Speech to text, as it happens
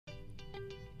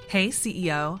Hey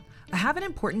CEO, I have an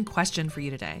important question for you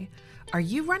today. Are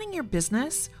you running your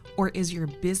business or is your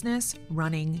business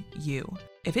running you?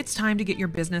 If it's time to get your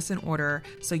business in order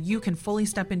so you can fully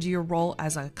step into your role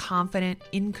as a confident,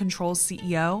 in control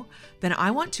CEO, then I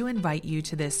want to invite you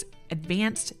to this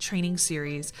advanced training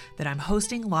series that I'm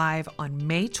hosting live on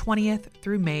May 20th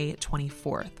through May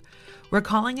 24th. We're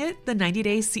calling it the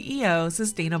 90-Day CEO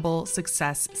Sustainable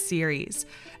Success Series.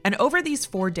 And over these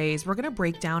 4 days, we're going to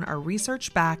break down our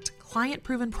research-backed,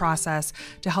 client-proven process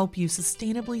to help you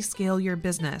sustainably scale your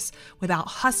business without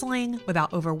hustling,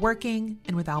 without overworking,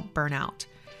 and without burnout.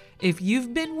 If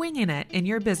you've been winging it in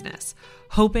your business,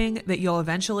 hoping that you'll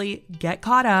eventually get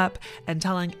caught up and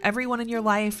telling everyone in your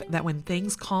life that when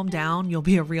things calm down, you'll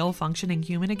be a real functioning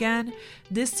human again,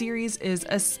 this series is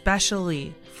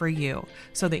especially for you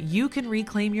so that you can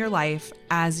reclaim your life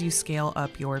as you scale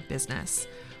up your business.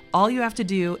 All you have to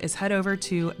do is head over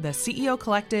to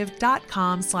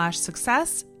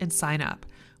theceocollective.com/success and sign up.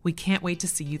 We can't wait to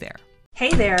see you there.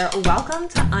 Hey there, welcome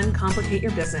to Uncomplicate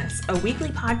Your Business, a weekly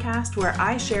podcast where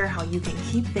I share how you can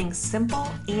keep things simple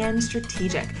and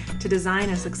strategic to design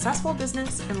a successful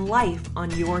business and life on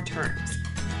your terms.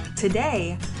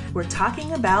 Today, we're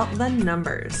talking about the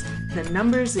numbers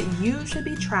that you should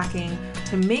be tracking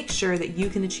to make sure that you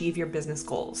can achieve your business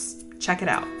goals. Check it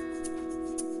out.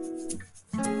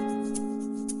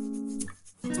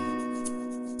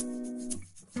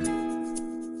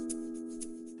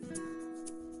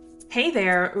 Hey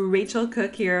there, Rachel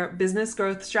Cook here, business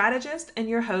growth strategist and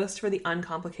your host for the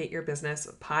Uncomplicate Your Business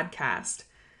podcast.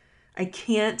 I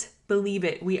can't believe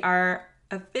it. We are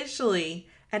officially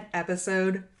at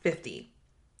episode 50.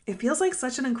 It feels like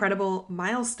such an incredible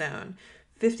milestone.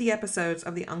 50 episodes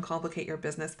of the Uncomplicate Your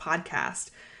Business podcast.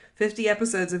 50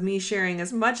 episodes of me sharing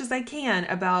as much as I can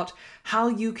about how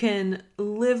you can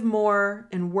live more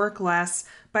and work less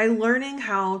by learning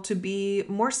how to be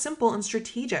more simple and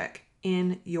strategic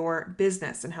in your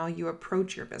business and how you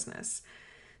approach your business.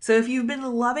 So if you've been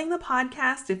loving the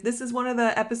podcast, if this is one of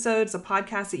the episodes, a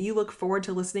podcast that you look forward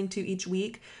to listening to each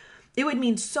week, it would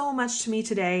mean so much to me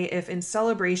today if in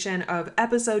celebration of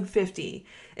episode 50,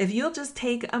 if you'll just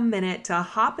take a minute to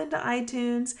hop into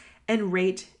iTunes and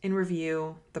rate and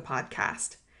review the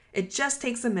podcast. It just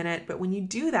takes a minute, but when you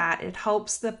do that, it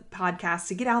helps the podcast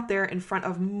to get out there in front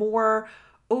of more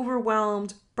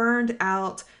overwhelmed, burned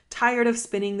out, tired of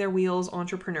spinning their wheels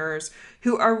entrepreneurs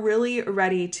who are really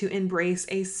ready to embrace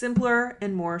a simpler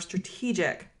and more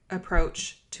strategic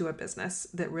approach to a business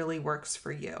that really works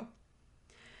for you.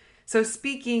 So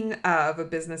speaking of a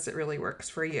business that really works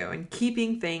for you and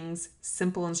keeping things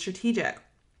simple and strategic,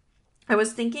 I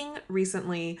was thinking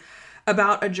recently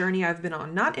about a journey I've been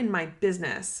on, not in my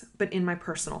business, but in my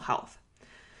personal health.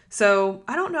 So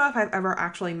I don't know if I've ever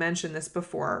actually mentioned this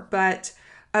before, but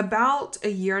about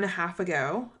a year and a half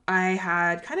ago, I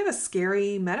had kind of a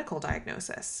scary medical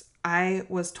diagnosis. I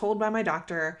was told by my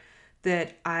doctor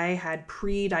that I had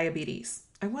pre-diabetes.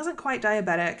 I wasn't quite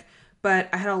diabetic, but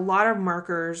I had a lot of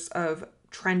markers of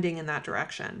trending in that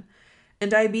direction. And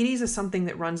diabetes is something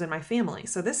that runs in my family.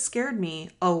 So this scared me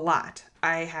a lot.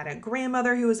 I had a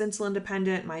grandmother who was insulin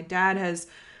dependent. My dad has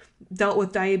dealt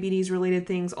with diabetes related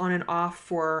things on and off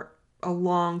for a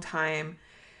long time.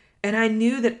 And I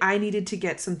knew that I needed to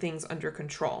get some things under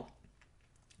control.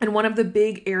 And one of the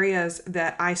big areas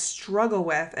that I struggle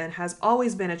with and has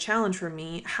always been a challenge for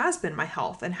me has been my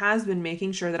health and has been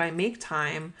making sure that I make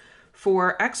time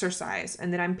for exercise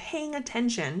and that I'm paying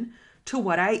attention to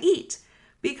what I eat.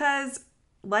 Because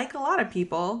like a lot of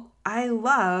people, I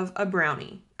love a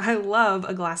brownie. I love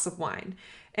a glass of wine.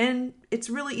 And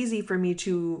it's really easy for me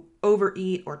to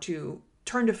overeat or to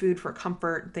turn to food for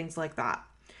comfort and things like that.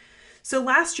 So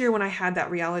last year when I had that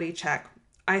reality check,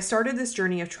 I started this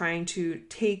journey of trying to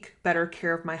take better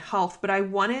care of my health, but I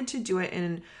wanted to do it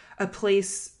in a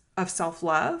place of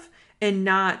self-love and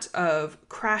not of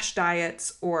crash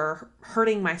diets or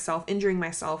hurting myself, injuring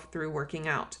myself through working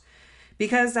out,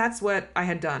 because that's what I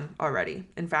had done already.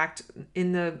 In fact,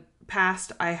 in the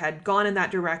past, I had gone in that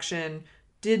direction,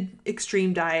 did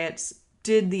extreme diets,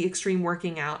 did the extreme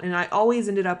working out, and I always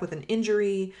ended up with an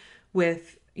injury,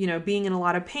 with being in a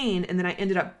lot of pain, and then I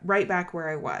ended up right back where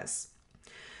I was.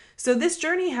 So this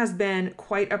journey has been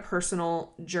quite a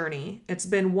personal journey. It's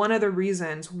been one of the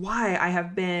reasons why I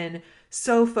have been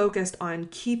so focused on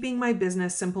keeping my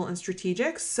business simple and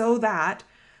strategic so that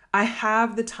I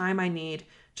have the time I need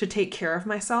to take care of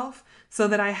myself so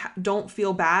that I don't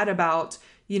feel bad about,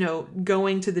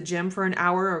 going to the gym for an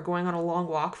hour or going on a long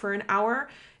walk for an hour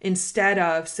instead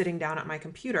of sitting down at my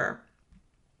computer.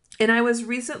 And I was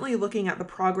recently looking at the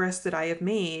progress that I have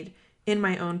made in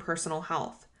my own personal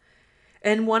health.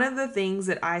 And one of the things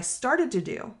that I started to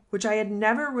do, which I had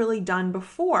never really done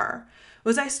before,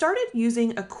 was I started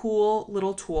using a cool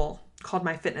little tool called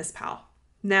MyFitnessPal.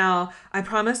 Now, I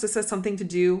promise this has something to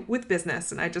do with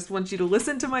business, and I just want you to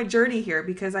listen to my journey here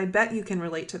because I bet you can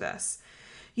relate to this.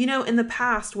 You know, in the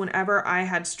past, whenever I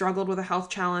had struggled with a health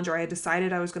challenge or I had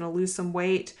decided I was going to lose some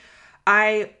weight,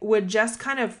 I would just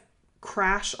kind of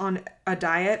crash on a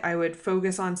diet. I would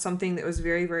focus on something that was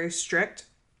very, very strict.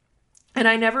 And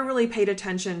I never really paid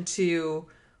attention to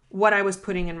what I was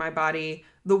putting in my body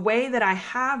the way that I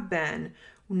have been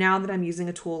now that I'm using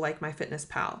a tool like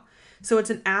MyFitnessPal. So it's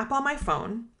an app on my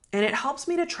phone and it helps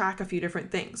me to track a few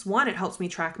different things. One, it helps me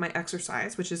track my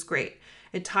exercise, which is great.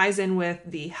 It ties in with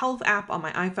the health app on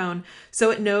my iPhone,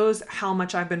 so it knows how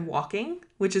much I've been walking,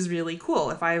 which is really cool.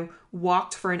 If I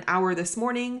walked for an hour this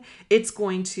morning, it's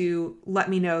going to let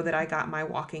me know that I got my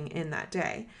walking in that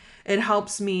day. It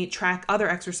helps me track other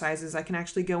exercises. I can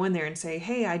actually go in there and say,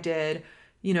 hey, I did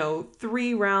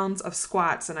 3 rounds of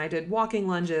squats and I did walking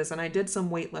lunges and I did some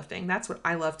weightlifting. That's what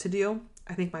I love to do.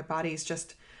 I think my body's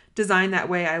just designed that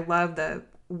way. I love the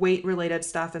weight related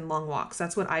stuff and long walks.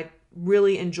 That's what I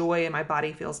really enjoy, and my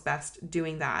body feels best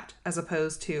doing that as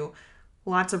opposed to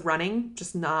lots of running,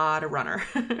 just not a runner.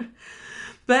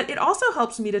 But it also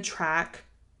helps me to track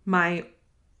my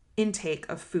intake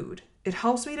of food. It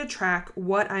helps me to track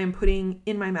what I am putting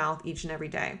in my mouth each and every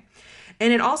day.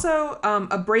 And it also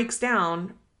breaks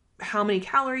down how many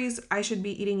calories I should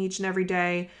be eating each and every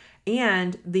day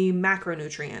and the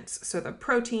macronutrients. So the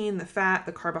protein, the fat,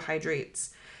 the carbohydrates.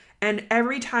 And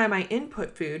every time I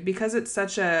input food, because it's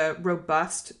such a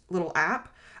robust little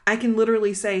app, I can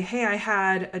literally say, hey, I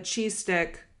had a cheese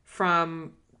stick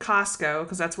from Costco,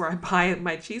 because that's where I buy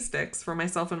my cheese sticks for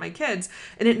myself and my kids,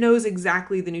 and it knows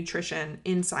exactly the nutrition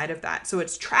inside of that. So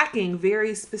it's tracking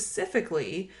very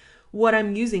specifically what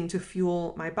I'm using to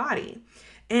fuel my body.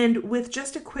 And with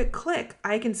just a quick click,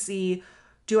 I can see,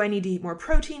 do I need to eat more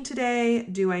protein today?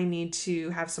 Do I need to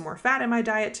have some more fat in my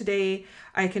diet today?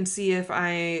 I can see if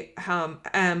I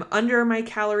am under my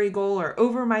calorie goal or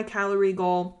over my calorie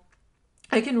goal.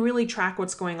 I can really track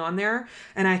what's going on there,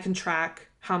 and I can track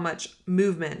how much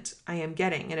movement I am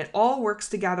getting. And it all works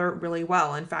together really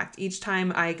well. In fact, each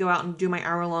time I go out and do my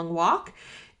hour-long walk,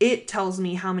 it tells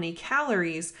me how many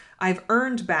calories I've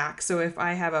earned back. So if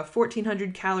I have a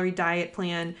 1,400 calorie diet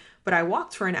plan, but I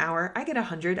walked for an hour, I get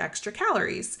 100 extra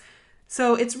calories.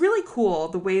 So it's really cool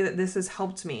the way that this has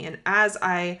helped me. And as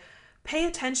I pay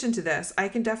attention to this, I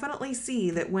can definitely see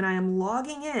that when I am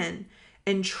logging in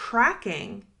and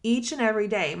tracking each and every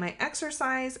day my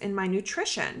exercise and my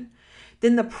nutrition,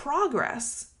 then the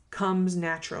progress comes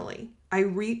naturally. I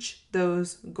reach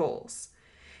those goals.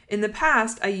 In the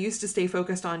past, I used to stay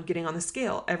focused on getting on the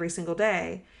scale every single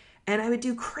day, and I would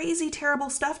do crazy,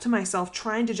 terrible stuff to myself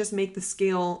trying to just make the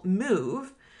scale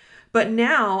move. But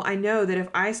now I know that if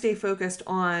I stay focused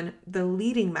on the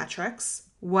leading metrics,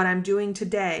 what I'm doing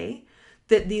today,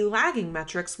 that the lagging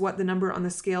metrics, what the number on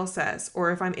the scale says,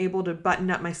 or if I'm able to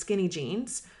button up my skinny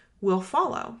jeans, will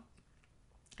follow.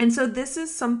 And so this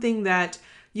is something that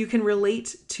you can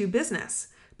relate to business,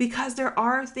 because there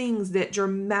are things that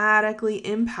dramatically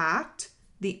impact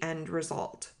the end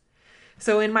result.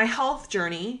 So in my health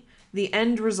journey, the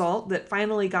end result that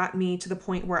finally got me to the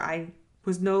point where I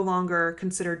was no longer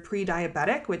considered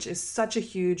pre-diabetic, which is such a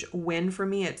huge win for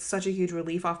me, it's such a huge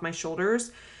relief off my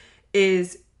shoulders,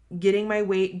 is getting my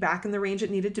weight back in the range it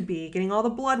needed to be, getting all the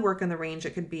blood work in the range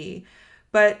it could be.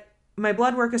 But my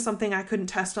blood work is something I couldn't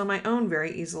test on my own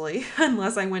very easily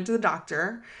unless I went to the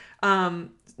doctor.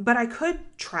 But I could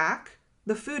track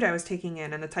the food I was taking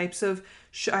in and the types of,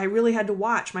 I really had to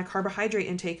watch my carbohydrate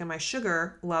intake and my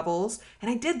sugar levels. And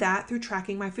I did that through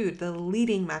tracking my food, the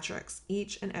leading metrics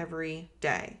each and every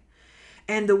day.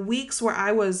 And the weeks where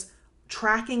I was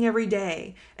tracking every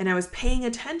day and I was paying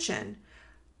attention,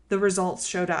 the results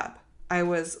showed up. I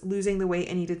was losing the weight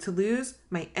I needed to lose.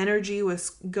 My energy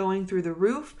was going through the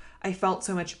roof. I felt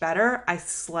so much better. I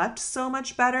slept so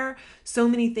much better. So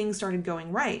many things started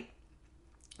going right.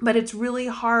 But it's really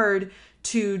hard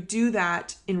to do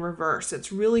that in reverse.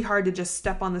 It's really hard to just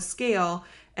step on the scale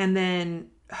and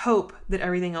then hope that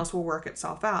everything else will work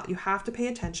itself out. You have to pay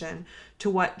attention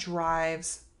to what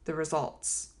drives the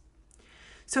results.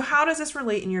 So how does this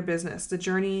relate in your business, the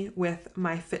journey with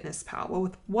MyFitnessPal? Well,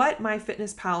 with what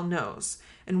MyFitnessPal knows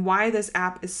and why this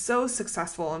app is so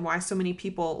successful and why so many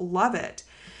people love it,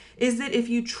 is that if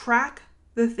you track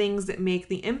the things that make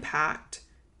the impact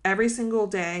every single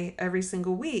day, every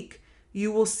single week,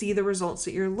 you will see the results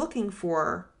that you're looking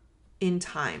for in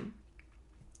time.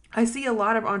 I see a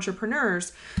lot of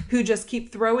entrepreneurs who just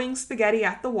keep throwing spaghetti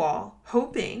at the wall,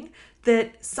 hoping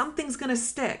that something's going to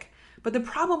stick. But the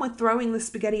problem with throwing the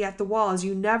spaghetti at the wall is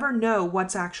you never know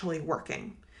what's actually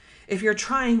working. If you're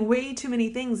trying way too many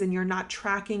things and you're not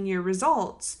tracking your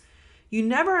results, you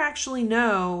never actually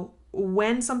know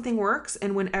when something works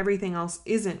and when everything else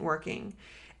isn't working.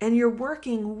 And you're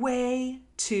working way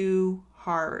too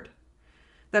hard.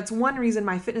 That's one reason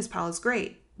MyFitnessPal is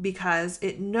great, because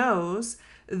it knows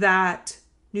that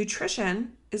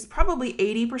nutrition is probably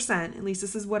 80%, at least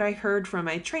this is what I heard from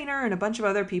my trainer and a bunch of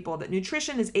other people, that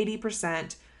nutrition is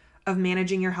 80% of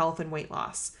managing your health and weight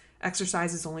loss.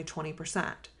 Exercise is only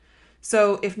 20%.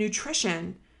 So if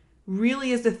nutrition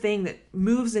really is the thing that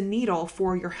moves the needle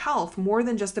for your health more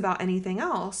than just about anything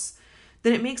else,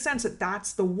 then it makes sense that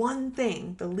that's the one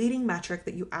thing, the leading metric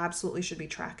that you absolutely should be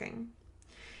tracking.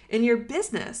 In your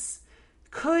business,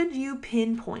 could you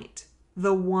pinpoint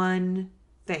the one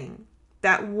thing,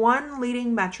 that one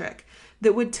leading metric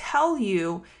that would tell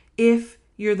you if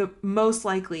you're the most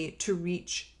likely to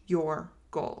reach your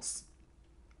goals?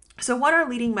 So what are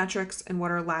leading metrics and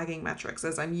what are lagging metrics,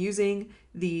 as I'm using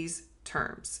these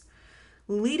terms?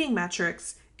 Leading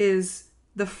metrics is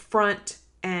the front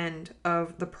end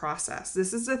of the process.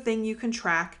 This is the thing you can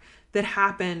track that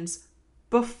happens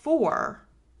before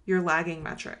your lagging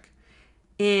metric.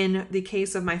 In the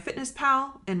case of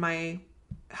MyFitnessPal and my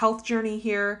health journey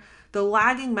here, the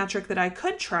lagging metric that I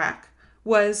could track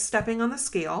was stepping on the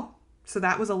scale. So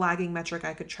that was a lagging metric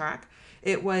I could track.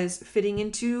 It was fitting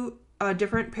into a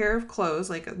different pair of clothes,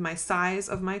 like my size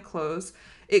of my clothes.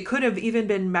 It could have even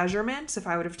been measurements if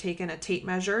I would have taken a tape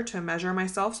measure to measure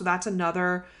myself. So that's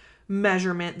another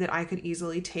measurement that I could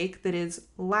easily take that is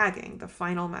lagging, the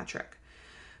final metric.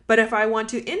 But if I want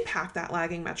to impact that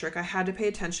lagging metric, I had to pay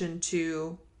attention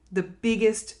to the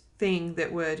biggest thing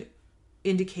that would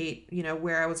indicate,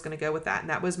 where I was going to go with that. And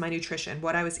that was my nutrition,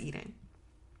 what I was eating.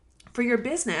 For your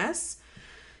business,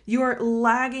 your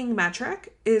lagging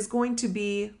metric is going to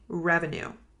be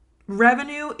revenue.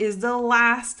 Revenue is the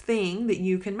last thing that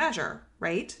you can measure,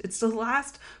 right? It's the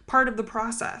last part of the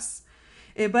process.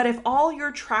 But if all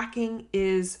you're tracking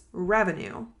is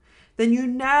revenue, then you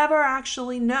never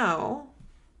actually know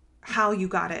how you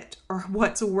got it or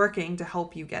what's working to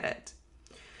help you get it.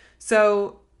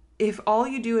 So if all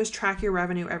you do is track your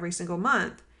revenue every single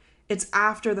month, it's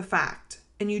after the fact,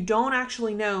 and you don't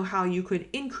actually know how you could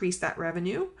increase that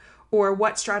revenue or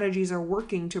what strategies are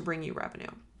working to bring you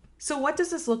revenue. So what does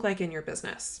this look like in your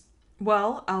business?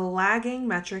 Well, a lagging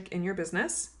metric in your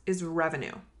business is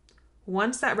revenue.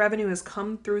 Once that revenue has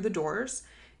come through the doors,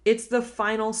 it's the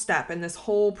final step in this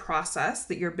whole process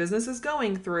that your business is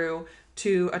going through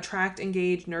to attract,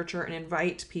 engage, nurture, and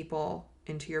invite people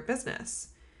into your business.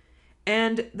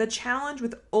 And the challenge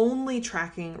with only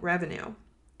tracking revenue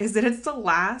is that it's the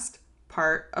last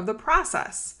part of the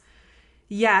process.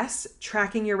 Yes,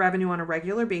 tracking your revenue on a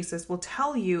regular basis will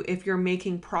tell you if you're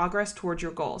making progress towards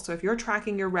your goal. So if you're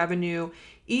tracking your revenue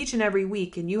each and every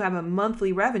week and you have a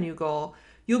monthly revenue goal,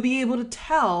 you'll be able to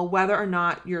tell whether or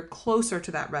not you're closer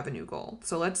to that revenue goal.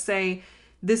 So let's say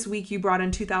this week you brought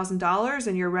in $2,000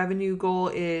 and your revenue goal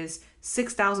is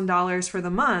 $6,000 for the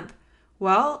month.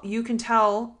 Well, you can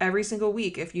tell every single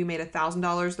week if you made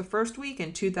 $1,000 the first week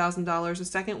and $2,000 the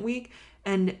second week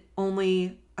and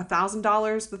only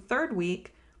 $1,000 the third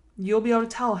week, you'll be able to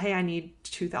tell, hey, I need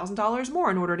 $2,000 more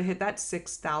in order to hit that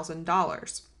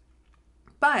 $6,000.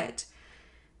 But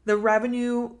the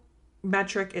revenue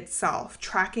metric itself,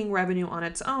 tracking revenue on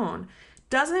its own,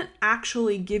 doesn't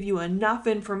actually give you enough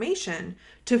information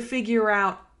to figure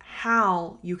out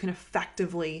how you can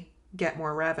effectively get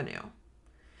more revenue.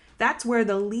 That's where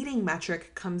the leading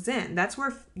metric comes in. That's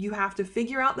where you have to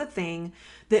figure out the thing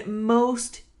that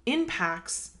most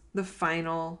impacts the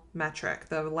final metric,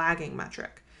 the lagging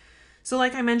metric. So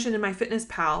like I mentioned in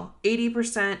MyFitnessPal,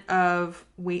 80% of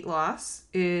weight loss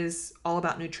is all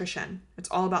about nutrition. It's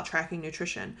all about tracking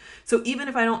nutrition. So even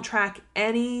if I don't track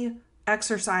any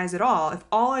exercise at all, if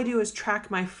all I do is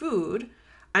track my food,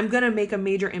 I'm going to make a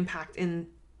major impact in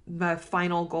the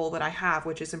final goal that I have,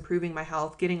 which is improving my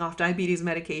health, getting off diabetes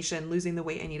medication, losing the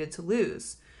weight I needed to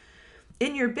lose.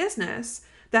 In your business,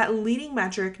 that leading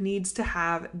metric needs to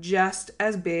have just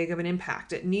as big of an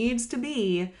impact. It needs to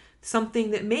be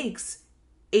something that makes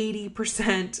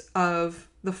 80% of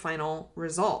the final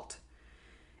result.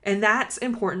 And that's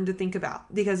important to think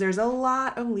about because there's a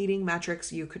lot of leading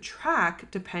metrics you could track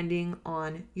depending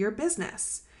on your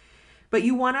business. But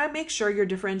you want to make sure you're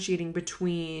differentiating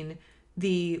between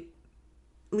the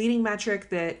leading metric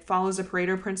that follows the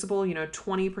Pareto principle,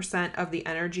 20% of the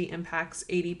energy impacts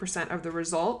 80% of the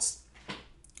results.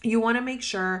 You want to make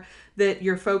sure that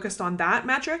you're focused on that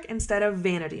metric instead of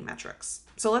vanity metrics.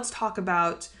 So let's talk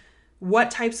about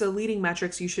what types of leading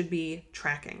metrics you should be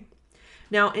tracking.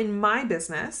 Now, in my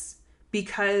business,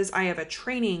 because I have a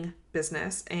training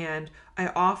business and I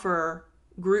offer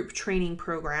group training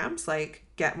programs like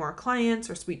Get More Clients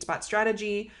or Sweet Spot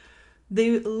Strategy,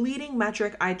 the leading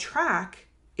metric I track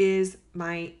is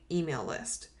my email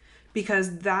list,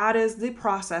 because that is the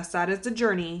process, that is the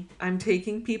journey I'm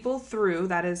taking people through.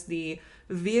 That is the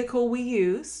vehicle we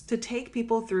use to take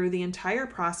people through the entire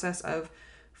process of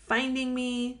finding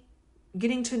me,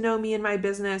 getting to know me and my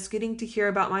business, getting to hear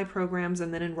about my programs,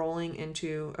 and then enrolling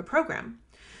into a program.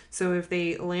 So if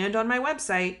they land on my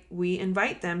website, we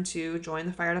invite them to join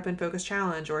the Fired Up and Focused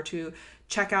Challenge or to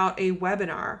check out a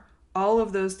webinar. All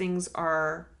of those things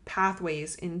are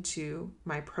pathways into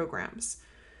my programs.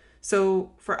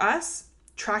 So for us,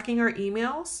 tracking our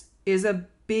emails is a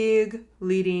big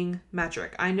leading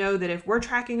metric. I know that if we're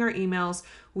tracking our emails,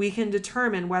 we can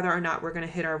determine whether or not we're going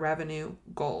to hit our revenue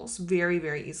goals very,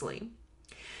 very easily.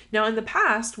 Now, in the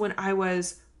past, when I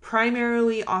was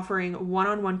primarily offering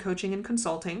one-on-one coaching and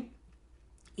consulting,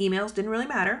 emails didn't really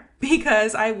matter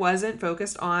because I wasn't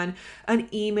focused on an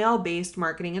email-based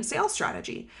marketing and sales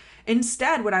strategy.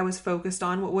 Instead, what I was focused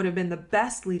on, what would have been the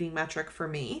best leading metric for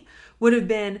me, would have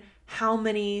been how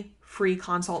many free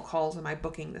consult calls am I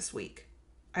booking this week?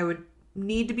 I would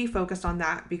need to be focused on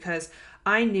that because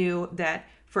I knew that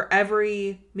for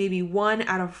every maybe 1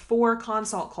 out of 4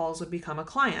 consult calls would become a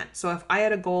client. So if I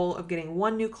had a goal of getting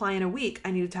 1 new client a week,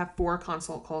 I needed to have 4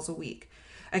 consult calls a week.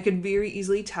 I could very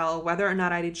easily tell whether or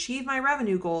not I'd achieve my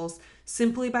revenue goals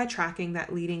simply by tracking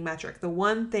that leading metric, the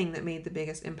one thing that made the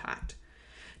biggest impact.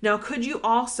 Now, could you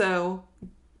also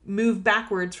move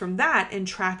backwards from that and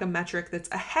track a metric that's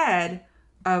ahead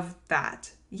of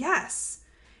that? Yes.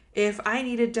 If I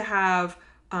needed to have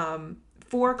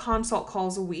 4 consult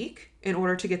calls a week in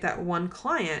order to get that 1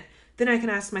 client, then I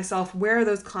can ask myself, where are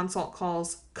those consult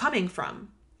calls coming from?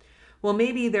 Well,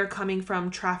 maybe they're coming from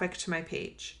traffic to my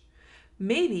page.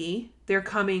 Maybe they're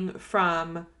coming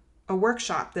from a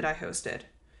workshop that I hosted.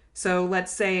 So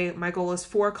let's say my goal is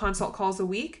 4 consult calls a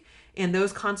week, and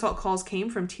those consult calls came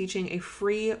from teaching a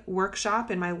free workshop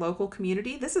in my local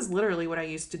community. This is literally what I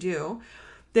used to do.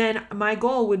 Then my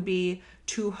goal would be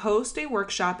to host a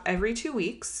workshop every 2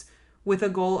 weeks with a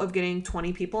goal of getting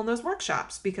 20 people in those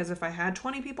workshops. Because if I had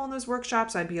 20 people in those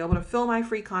workshops, I'd be able to fill my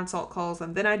free consult calls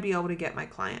and then I'd be able to get my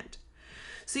client.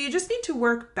 So you just need to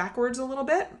work backwards a little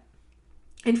bit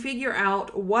and figure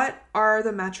out what are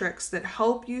the metrics that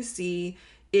help you see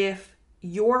if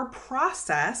your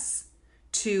process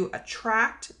to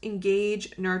attract,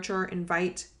 engage, nurture,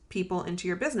 invite people into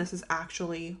your business is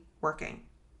actually working.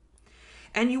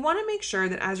 And you want to make sure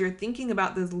that as you're thinking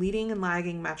about those leading and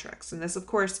lagging metrics, and this, of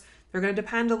course, they're going to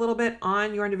depend a little bit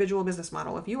on your individual business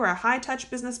model. If you are a high-touch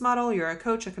business model, you're a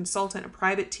coach, a consultant, a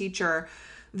private teacher,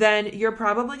 then you're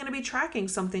probably going to be tracking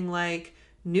something like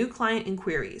new client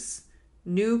inquiries,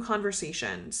 new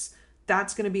conversations.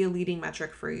 That's going to be a leading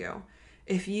metric for you.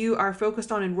 If you are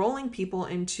focused on enrolling people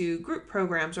into group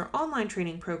programs or online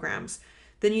training programs,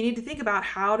 then you need to think about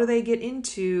how do they get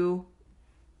into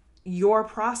your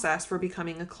process for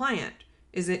becoming a client.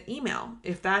 Is it email?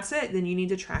 If that's it, then you need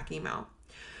to track email.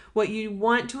 What you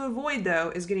want to avoid,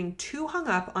 though, is getting too hung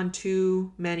up on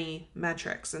too many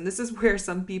metrics. And this is where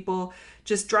some people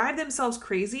just drive themselves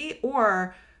crazy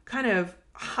or kind of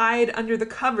hide under the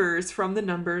covers from the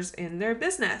numbers in their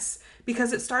business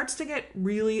because it starts to get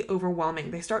really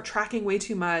overwhelming. They start tracking way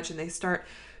too much and they start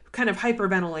kind of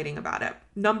hyperventilating about it.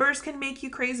 Numbers can make you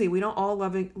crazy. We don't all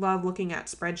love looking at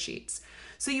spreadsheets.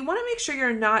 So you want to make sure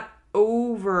you're not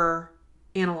over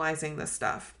analyzing this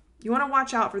stuff. You want to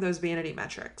watch out for those vanity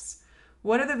metrics.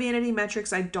 What are the vanity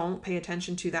metrics I don't pay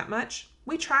attention to that much?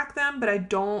 We track them, but I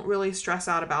don't really stress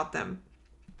out about them.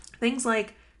 Things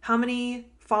like how many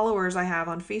followers I have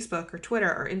on Facebook or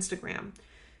Twitter or Instagram.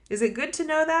 Is it good to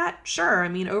know that? Sure. I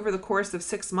mean, over the course of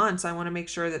 6 months, I want to make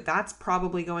sure that that's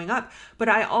probably going up. But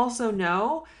I also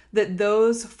know that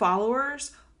those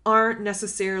followers aren't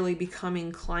necessarily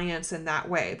becoming clients in that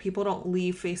way. People don't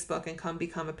leave Facebook and come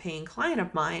become a paying client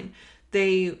of mine.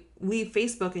 They leave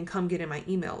Facebook and come get in my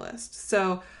email list.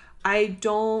 So I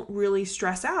don't really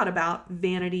stress out about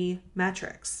vanity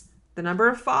metrics. The number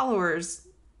of followers,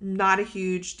 not a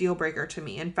huge deal breaker to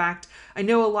me. In fact, I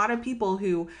know a lot of people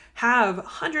who have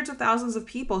hundreds of thousands of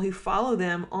people who follow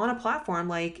them on a platform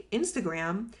like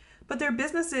Instagram, but their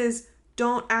businesses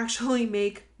don't actually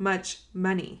make much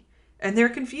money. And they're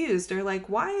confused. They're like,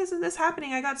 why isn't this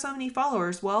happening? I got so many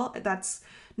followers. Well, that's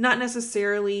not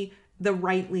necessarily the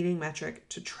right leading metric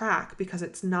to track because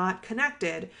it's not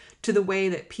connected to the way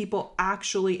that people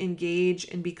actually engage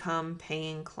and become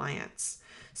paying clients.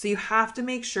 So you have to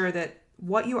make sure that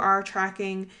what you are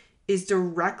tracking is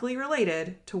directly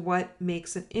related to what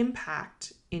makes an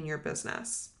impact in your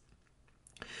business.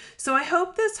 So I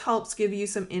hope this helps give you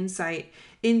some insight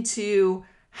into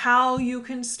how you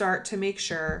can start to make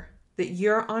sure that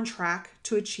you're on track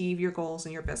to achieve your goals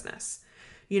in your business.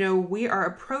 We are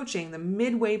approaching the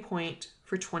midway point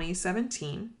for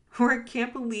 2017, where I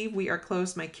can't believe we are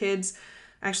close. My kids,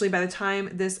 actually, by the time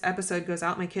this episode goes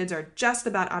out, my kids are just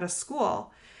about out of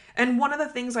school. And one of the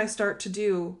things I start to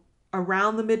do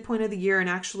around the midpoint of the year and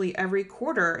actually every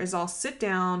quarter is I'll sit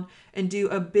down and do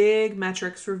a big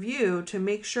metrics review to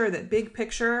make sure that big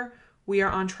picture, we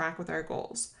are on track with our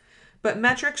goals. But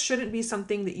metrics shouldn't be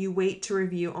something that you wait to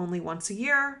review only once a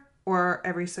year or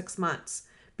every 6 months,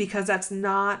 because that's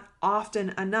not often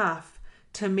enough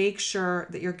to make sure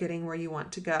that you're getting where you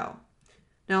want to go.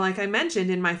 Now, like I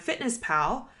mentioned in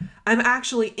MyFitnessPal, I'm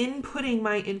actually inputting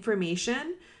my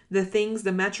information,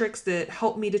 the metrics that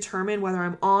help me determine whether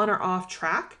I'm on or off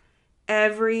track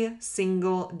every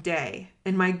single day.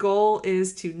 And my goal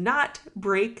is to not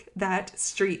break that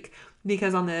streak,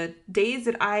 because on the days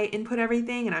that I input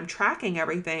everything and I'm tracking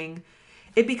everything,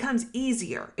 it becomes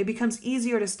easier. It becomes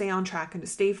easier to stay on track and to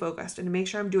stay focused and to make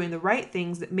sure I'm doing the right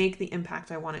things that make the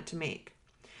impact I want it to make.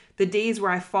 The days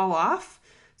where I fall off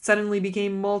suddenly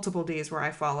became multiple days where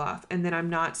I fall off, and then I'm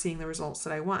not seeing the results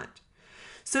that I want.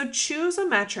 So choose a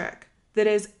metric that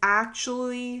is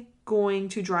actually going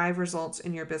to drive results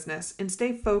in your business and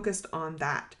stay focused on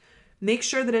that. Make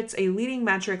sure that it's a leading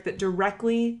metric that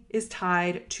directly is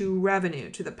tied to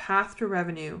revenue, to the path to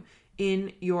revenue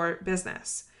in your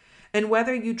business. And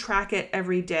whether you track it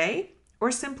every day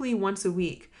or simply once a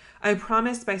week, I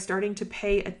promise by starting to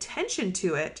pay attention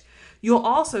to it, you'll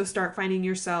also start finding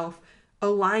yourself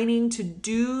aligning to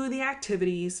do the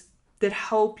activities that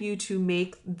help you to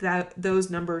make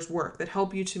those numbers work, that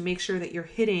help you to make sure that you're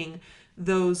hitting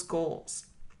those goals.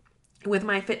 With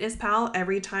MyFitnessPal,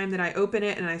 every time that I open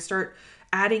it and I start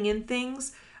adding in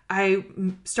things, I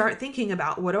start thinking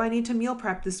about, what do I need to meal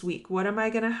prep this week? What am I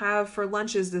going to have for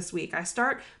lunches this week? I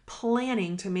start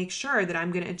planning to make sure that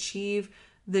I'm going to achieve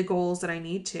the goals that I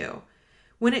need to.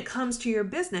 When it comes to your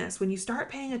business, when you start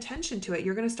paying attention to it,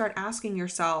 you're going to start asking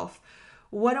yourself,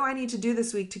 what do I need to do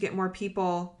this week to get more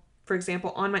people, for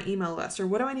example, on my email list? Or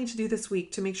what do I need to do this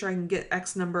week to make sure I can get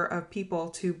X number of people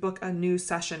to book a new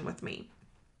session with me?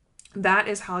 That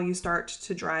is how you start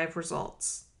to drive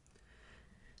results.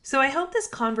 So I hope this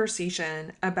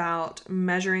conversation about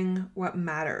measuring what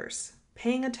matters,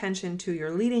 paying attention to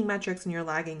your leading metrics and your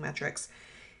lagging metrics,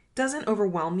 doesn't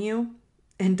overwhelm you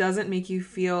and doesn't make you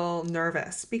feel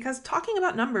nervous, because talking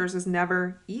about numbers is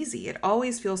never easy. It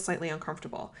always feels slightly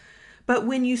uncomfortable. But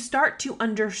when you start to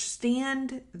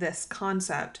understand this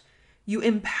concept, you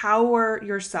empower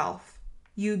yourself.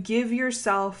 You give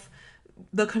yourself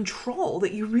the control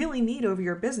that you really need over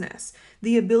your business,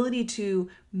 the ability to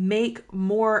make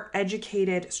more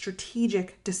educated,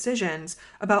 strategic decisions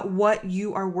about what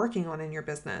you are working on in your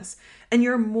business. And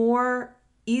you're more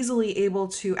easily able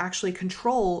to actually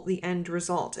control the end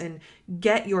result and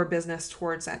get your business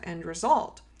towards that end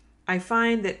result. I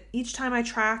find that each time I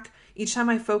track, each time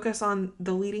I focus on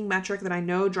the leading metric that I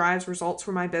know drives results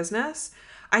for my business,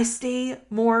 I stay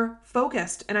more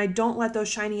focused and I don't let those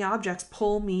shiny objects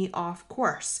pull me off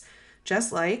course.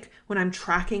 Just like when I'm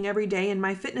tracking every day in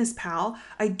MyFitnessPal,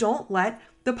 I don't let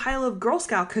the pile of Girl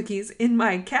Scout cookies in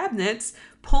my cabinets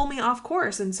pull me off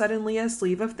course and suddenly a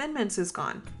sleeve of Thin Mints is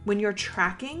gone. When you're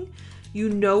tracking, you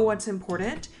know what's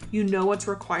important, you know what's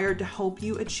required to help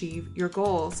you achieve your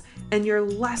goals, and you're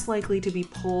less likely to be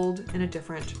pulled in a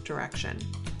different direction.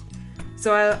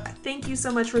 So thank you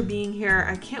so much for being here.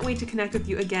 I can't wait to connect with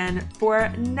you again for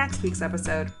next week's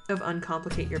episode of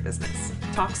Uncomplicate Your Business.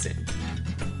 Talk soon.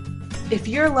 If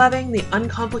you're loving the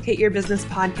Uncomplicate Your Business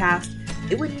podcast,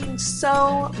 it would mean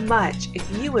so much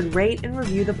if you would rate and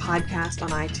review the podcast on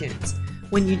iTunes.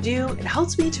 When you do, it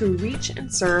helps me to reach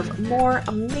and serve more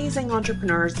amazing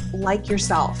entrepreneurs like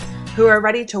yourself who are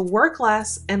ready to work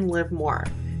less and live more.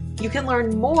 You can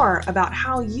learn more about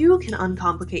how you can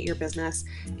uncomplicate your business,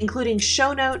 including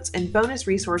show notes and bonus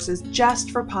resources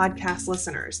just for podcast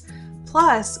listeners,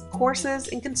 plus courses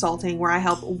and consulting where I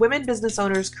help women business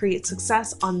owners create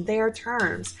success on their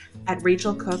terms at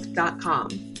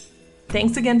rachelcook.com.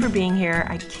 Thanks again for being here.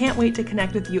 I can't wait to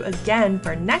connect with you again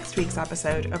for next week's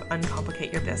episode of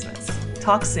Uncomplicate Your Business.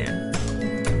 Talk soon.